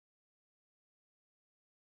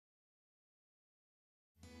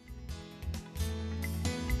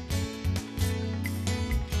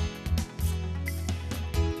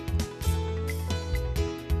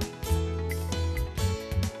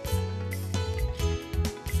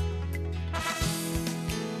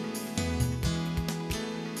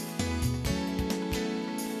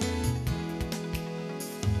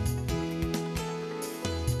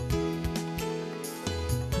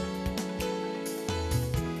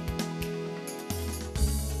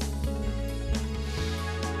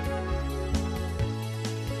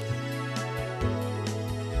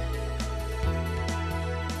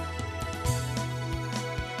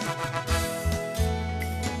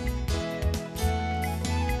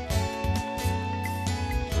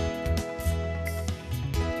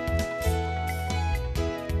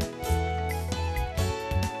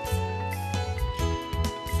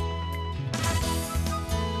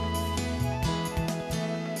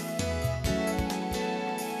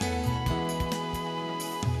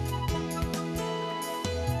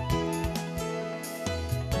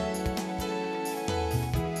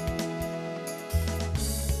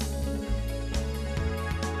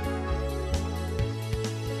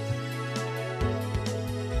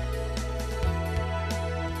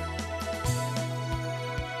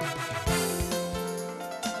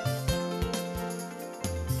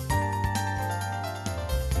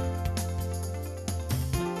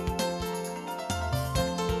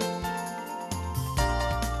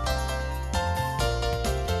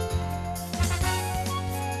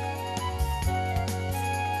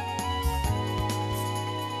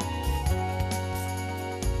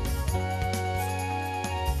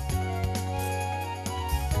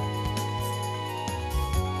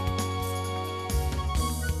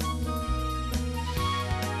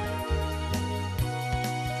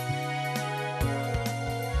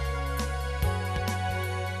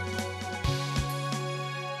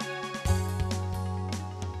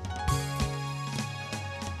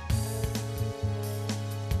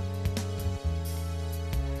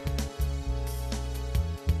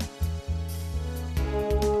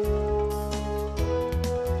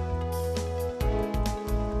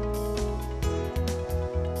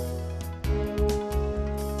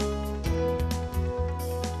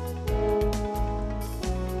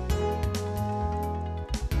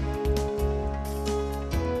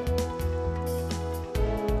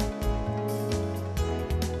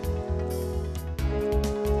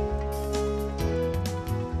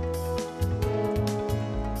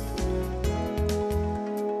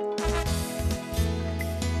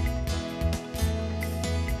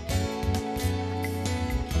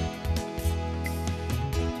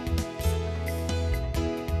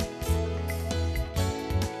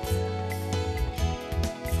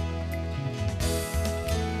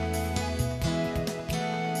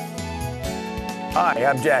Hi,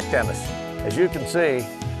 I'm Jack Dennis. As you can see,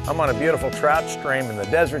 I'm on a beautiful trout stream in the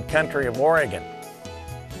desert country of Oregon.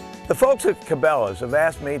 The folks at Cabela's have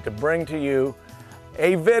asked me to bring to you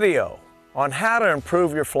a video on how to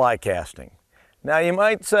improve your fly casting. Now you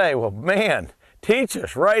might say, well man, teach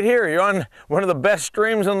us right here. You're on one of the best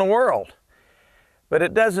streams in the world. But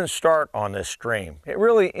it doesn't start on this stream. It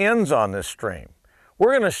really ends on this stream.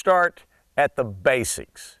 We're going to start at the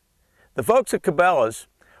basics. The folks at Cabela's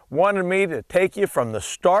wanted me to take you from the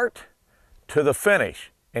start to the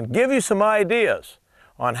finish and give you some ideas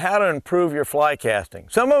on how to improve your fly casting.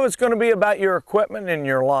 Some of it's going to be about your equipment and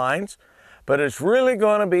your lines, but it's really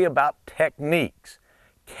going to be about techniques,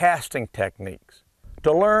 casting techniques.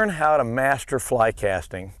 To learn how to master fly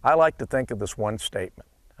casting, I like to think of this one statement.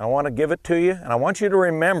 I want to give it to you, and I want you to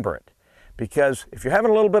remember it, because if you're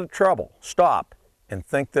having a little bit of trouble, stop and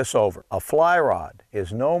think this over. A fly rod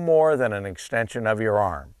is no more than an extension of your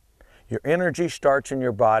arm. Your energy starts in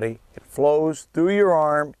your body, it flows through your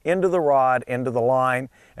arm, into the rod, into the line,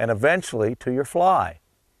 and eventually to your fly.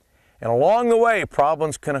 And along the way,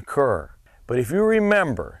 problems can occur. But if you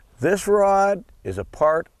remember, this rod is a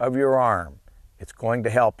part of your arm. It's going to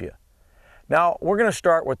help you. Now, we're going to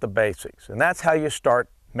start with the basics, and that's how you start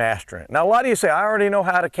mastering it. Now, a lot of you say, I already know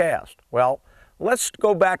how to cast. Well, let's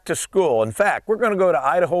go back to school. In fact, we're going to go to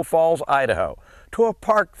Idaho Falls, Idaho, to a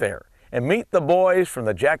park there, and meet the boys from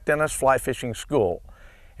the Jack Dennis Fly Fishing School.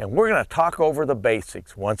 And we're going to talk over the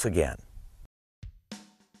basics once again.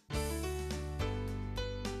 The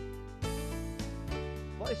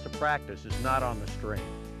place to practice is not on the stream.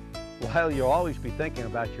 While you'll always be thinking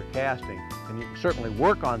about your casting, and you can certainly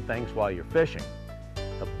work on things while you're fishing,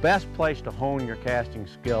 the best place to hone your casting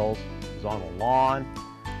skills is on a lawn,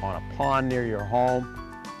 on a pond near your home,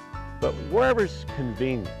 but wherever's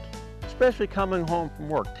convenient. Especially coming home from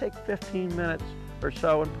work, take 15 minutes or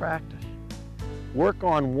so and practice. Work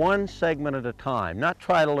on one segment at a time, not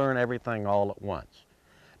try to learn everything all at once.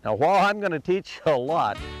 Now, while I'm going to teach you a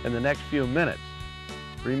lot in the next few minutes,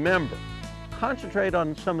 remember, concentrate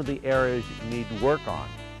on some of the areas you need to work on.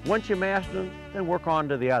 Once you master them, then work on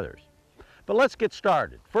to the others. But let's get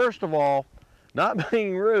started. First of all, not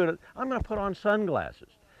being rude, I'm going to put on sunglasses.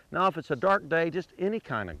 Now, if it's a dark day, just any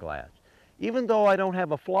kind of glass. Even though I don't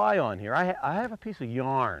have a fly on here, I have a piece of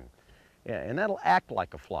yarn, and that'll act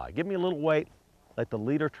like a fly. Give me a little weight, let the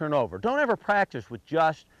leader turn over. Don't ever practice with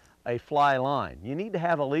just a fly line. You need to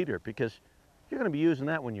have a leader because you're going to be using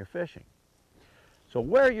that when you're fishing. So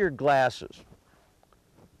wear your glasses,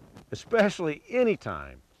 especially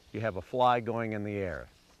anytime you have a fly going in the air.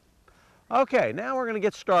 Okay, now we're going to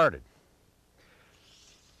get started.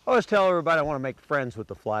 I always tell everybody I want to make friends with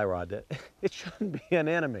the fly rod. It shouldn't be an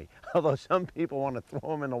enemy, although some people want to throw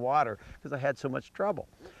them in the water because I had so much trouble.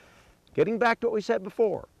 Getting back to what we said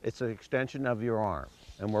before, it's an extension of your arm,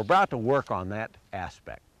 and we're about to work on that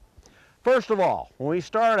aspect. First of all, when we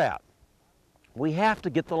start out, we have to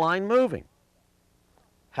get the line moving.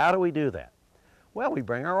 How do we do that? Well, we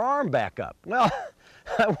bring our arm back up. Well,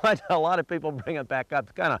 I watch a lot of people bring it back up.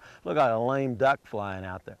 It's kind of look like a lame duck flying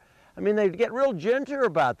out there. I mean, they get real ginger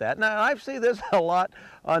about that. Now, I've seen this a lot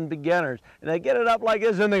on beginners, and they get it up like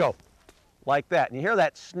this, and they go like that, and you hear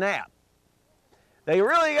that snap. They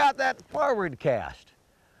really got that forward cast.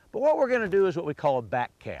 But what we're going to do is what we call a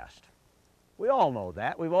back cast. We all know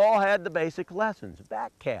that. We've all had the basic lessons,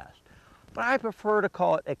 back cast. But I prefer to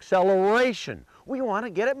call it acceleration. We want to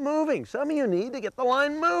get it moving. Some of you need to get the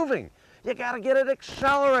line moving. You got to get it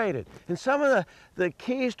accelerated. And some of the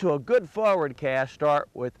keys to a good forward cast start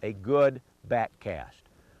with a good back cast.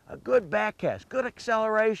 A good back cast, good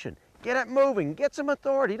acceleration. Get it moving, get some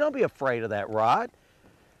authority. Don't be afraid of that rod.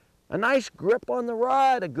 A nice grip on the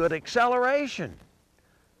rod, a good acceleration.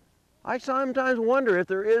 I sometimes wonder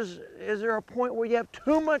if is there a point where you have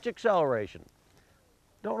too much acceleration?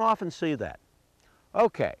 Don't often see that.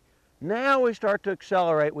 Okay, now we start to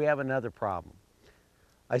accelerate, we have another problem.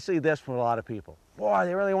 I see this from a lot of people. Boy,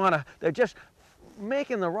 they really want to, they're just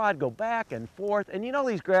making the rod go back and forth. And you know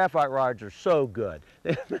these graphite rods are so good.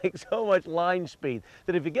 They make so much line speed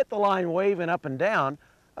that if you get the line waving up and down,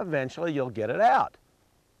 eventually you'll get it out.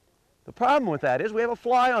 The problem with that is we have a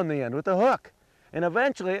fly on the end with the hook. And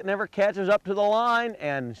eventually it never catches up to the line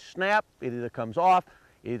and snap, it either comes off,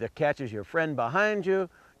 it either catches your friend behind you,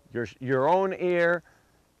 your own ear,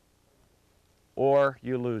 or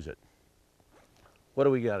you lose it. What do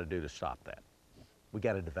we got to do to stop that? We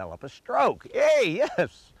got to develop a stroke. Hey,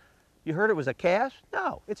 yes. You heard it was a cast?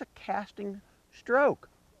 No, it's a casting stroke.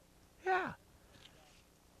 Yeah.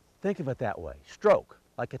 Think of it that way. Stroke,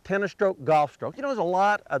 like a tennis stroke, golf stroke. You know, there's a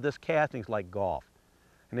lot of this casting's like golf.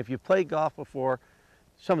 And if you've played golf before,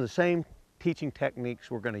 some of the same teaching techniques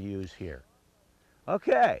we're going to use here.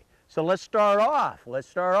 Okay, so let's start off. Let's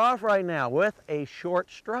start off right now with a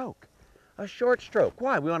short stroke. A short stroke.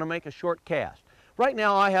 Why? We want to make a short cast. Right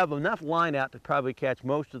now I have enough line out to probably catch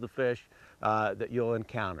most of the fish that you'll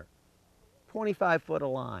encounter. 25 foot of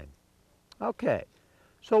line. Okay,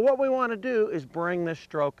 so what we want to do is bring this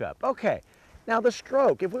stroke up. Okay, now the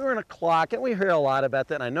stroke, if we were in a clock, and we hear a lot about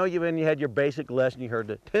that, and I know when you had your basic lesson, you heard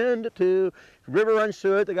the 10 to 2, river runs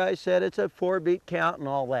through it, the guy said it's a 4-beat count and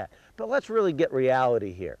all that. But let's really get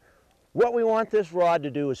reality here. What we want this rod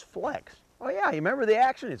to do is flex. Oh yeah, you remember the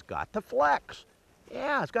action? It's got to flex.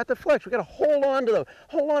 Yeah, it's got to flex. We've got to hold on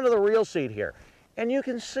to the reel seat here. And you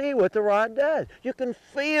can see what the rod does. You can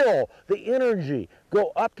feel the energy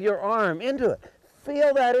go up your arm into it.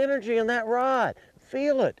 Feel that energy in that rod.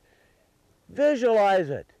 Feel it. Visualize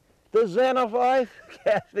it. The Zen of life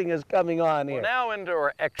casting is coming on here. We're now into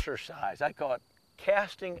our exercise. I call it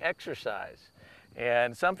casting exercise.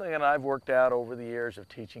 And something that I've worked out over the years of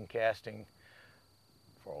teaching casting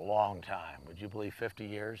for a long time. Would you believe 50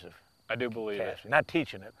 years of I do believe casting? it. Not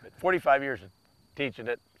teaching it, but 45 years of teaching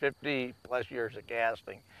it, 50 plus years of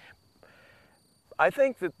casting. I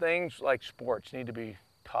think that things like sports need to be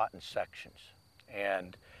taught in sections.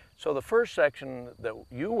 And so the first section that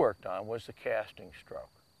you worked on was the casting stroke.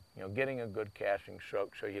 You know, getting a good casting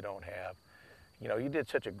stroke so you don't have, you know, you did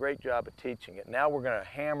such a great job of teaching it. Now we're going to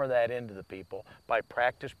hammer that into the people by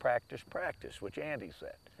practice, practice, practice, which Andy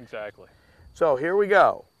said. Exactly. So here we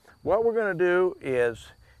go. What we're going to do is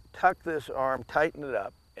tuck this arm, tighten it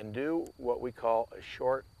up, and do what we call a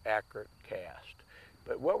short, accurate cast.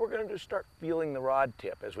 But what we're going to do is start feeling the rod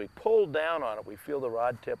tip. As we pull down on it, we feel the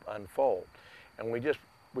rod tip unfold. And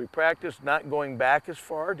we practice not going back as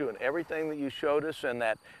far, doing everything that you showed us in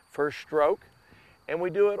that first stroke. And we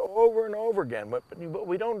do it over and over again, but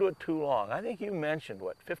we don't do it too long. I think you mentioned,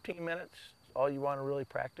 what, 15 minutes is all you want to really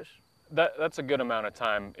practice? That's a good amount of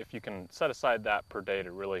time if you can set aside that per day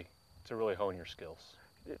to really hone your skills.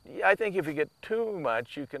 Yeah, I think if you get too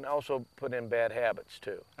much, you can also put in bad habits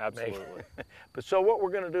too. Absolutely. But so what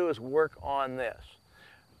we're going to do is work on this,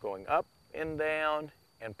 going up and down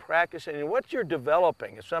and practicing. And what you're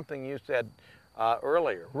developing is something you said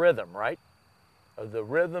earlier, rhythm, right? The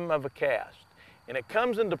rhythm of a cast. And it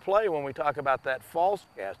comes into play when we talk about that false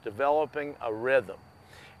cast, developing a rhythm.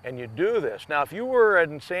 And you do this. Now, if you were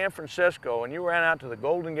in San Francisco and you ran out to the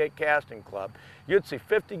Golden Gate Casting Club, you'd see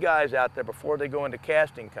 50 guys out there before they go into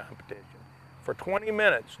casting competition for 20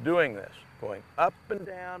 minutes doing this, going up and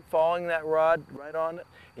down, following that rod right on it.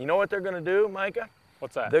 And you know what they're going to do, Micah?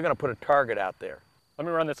 What's that? They're going to put a target out there. Let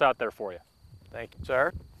me run this out there for you. Thank you,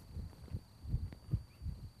 sir.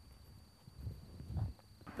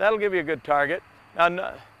 That'll give you a good target.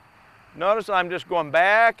 Now, notice I'm just going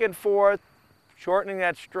back and forth, shortening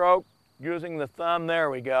that stroke, using the thumb, there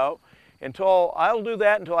we go, I'll do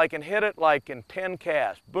that until I can hit it like in 10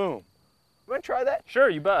 casts, boom. You want to try that? Sure,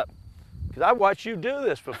 you bet. Because I've watched you do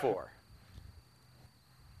this before.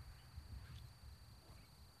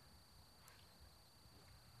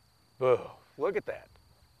 Boo, look at that.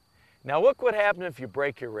 Now look what happens if you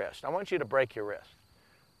break your wrist. I want you to break your wrist.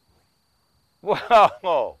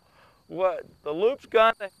 Whoa, what, the loop's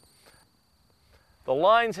gone, the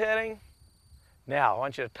line's hitting. Now I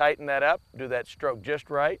want you to tighten that up, do that stroke just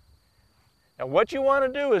right. Now what you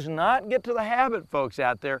want to do is not get to the habit, folks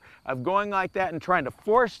out there, of going like that and trying to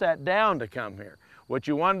force that down to come here. What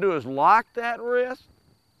you want to do is lock that wrist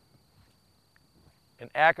and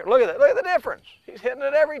accurate. Look at that, look at the difference. He's hitting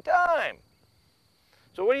it every time.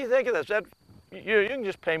 So what do you think of this? You can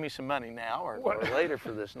just pay me some money now or later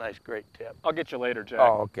for this nice, great tip. I'll get you later, Jack.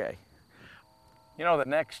 Oh, okay. You know, the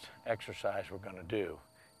next exercise we're going to do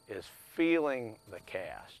is feeling the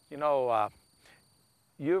cast. You know,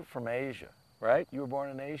 you're from Asia, right? You were born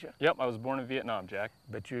in Asia? Yep, I was born in Vietnam, Jack.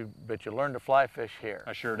 But you learned to fly fish here.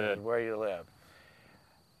 I sure did. Where you live.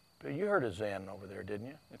 But you heard of Zen over there, didn't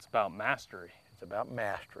you? It's about mastery. It's about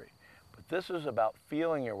mastery. But this is about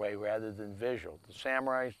feeling your way rather than visual. The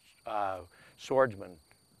samurai swordsmen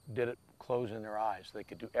did it closing their eyes. They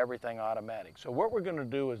could do everything automatic. So what we're going to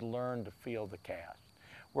do is learn to feel the cast.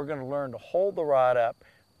 We're going to learn to hold the rod up,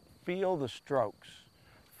 feel the strokes,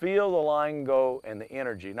 feel the line go and the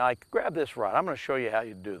energy. Now I grab this rod. I'm going to show you how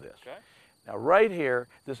you do this. Okay. Now right here,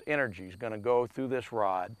 this energy is going to go through this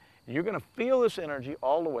rod. And you're going to feel this energy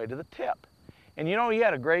all the way to the tip. And you know, you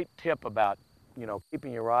had a great tip about, you know,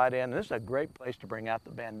 keeping your rod in. And this is a great place to bring out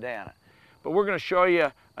the bandana. But we're going to show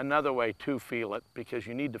you another way to feel it, because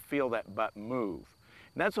you need to feel that butt move.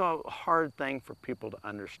 And that's a hard thing for people to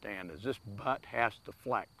understand, is this butt has to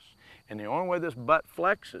flex. And the only way this butt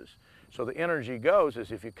flexes So the energy goes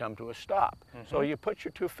as if you come to a stop. So you put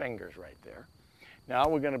your 2 fingers right there. Now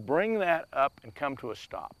we're going to bring that up and come to a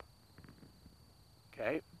stop.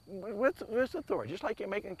 Okay, with authority, just like you're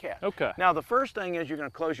making a cast. Okay. Now the first thing is you're going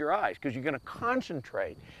to close your eyes because you're going to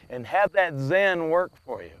concentrate and have that Zen work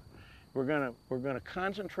for you. We're going to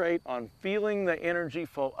concentrate on feeling the energy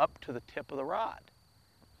flow up to the tip of the rod.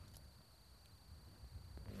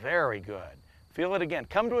 Very good. Feel it again.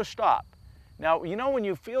 Come to a stop. Now, you know when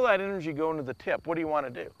you feel that energy go into the tip, what do you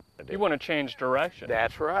want to do? You want to change direction.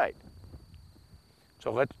 That's right.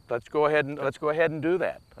 So let's go ahead and do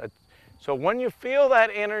that. So when you feel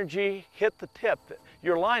that energy hit the tip,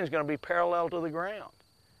 your line is going to be parallel to the ground.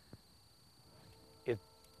 It's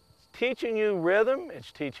teaching you rhythm,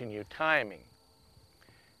 it's teaching you timing.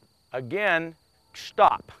 Again,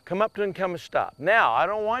 stop. Come up to and come and stop. Now, I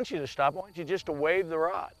don't want you to stop. I want you just to wave the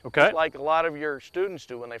rod. Okay. Just like a lot of your students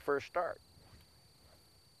do when they first start.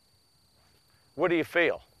 What do you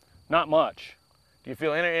feel? Not much. Do you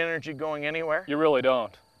feel any energy going anywhere? You really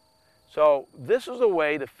don't. So this is a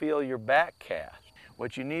way to feel your back cast.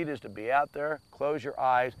 What you need is to be out there, close your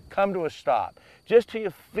eyes, come to a stop. Just till you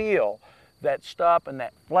feel that stop and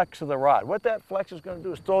that flex of the rod. What that flex is going to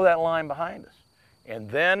do is throw that line behind us. And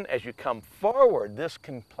then as you come forward, this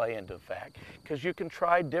can play into effect because you can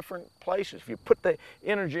try different places. If you put the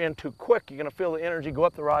energy in too quick, you're going to feel the energy go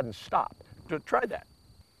up the rod and stop. Try that.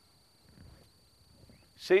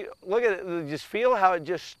 See, look at it. Just feel how it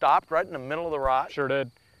just stopped right in the middle of the rod. Sure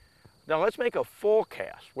did. Now let's make a full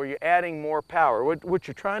cast where you're adding more power. What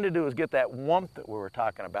you're trying to do is get that wump that we were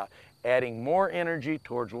talking about, adding more energy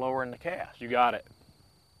towards lowering the cast. You got it.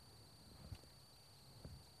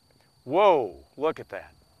 Whoa, look at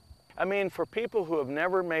that. I mean, for people who have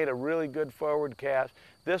never made a really good forward cast,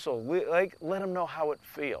 this will let them know how it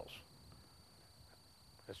feels.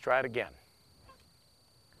 Let's try it again.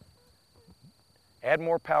 Add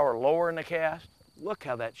more power lower in the cast. Look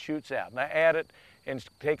how that shoots out. Now add it and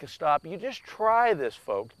take a stop. You just try this,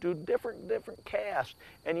 folks. Do different casts,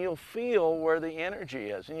 and you'll feel where the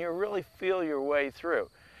energy is, and you'll really feel your way through.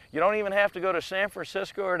 You don't even have to go to San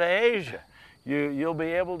Francisco or to Asia. You'll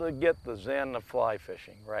be able to get the Zen of fly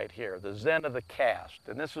fishing right here, the Zen of the cast.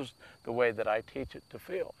 And this is the way that I teach it to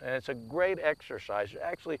feel. And it's a great exercise,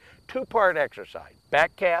 actually 2-part exercise,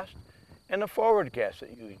 back cast and the forward cast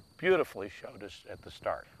that you beautifully showed us at the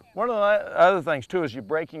start. One of the other things too is you're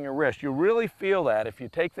breaking your wrist. You really feel that if you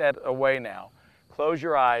take that away now, close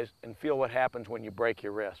your eyes and feel what happens when you break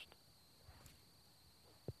your wrist.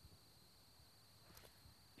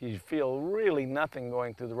 You feel really nothing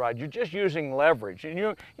going through the rod. You're just using leverage. And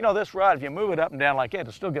you know this rod, if you move it up and down like that,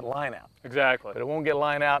 it'll still get line out. Exactly. But it won't get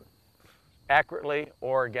line out accurately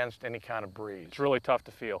or against any kind of breeze. It's really tough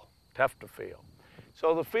to feel. Tough to feel.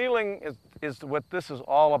 So the feeling is what this is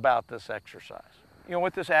all about, this exercise. You know,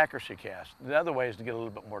 with this accuracy cast, the other way is to get a little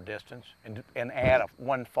bit more distance and add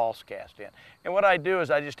one false cast in. And what I do is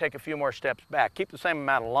I just take a few more steps back, keep the same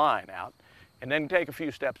amount of line out, and then take a few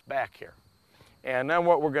steps back here. And then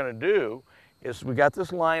what we're going to do is we got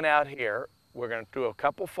this line out here. We're going to do a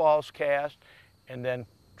couple false casts and then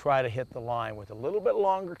try to hit the line with a little bit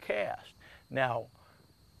longer cast. Now,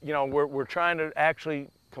 you know, we're trying to actually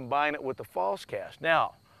combine it with the false cast.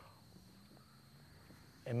 Now,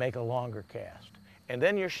 and make a longer cast. And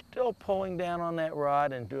then you're still pulling down on that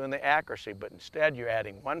rod and doing the accuracy, but instead you're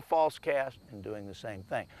adding one false cast and doing the same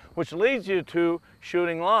thing, which leads you to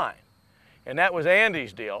shooting line. And that was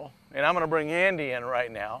Andy's deal. And I'm going to bring Andy in right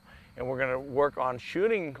now, and we're going to work on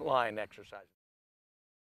shooting line exercises.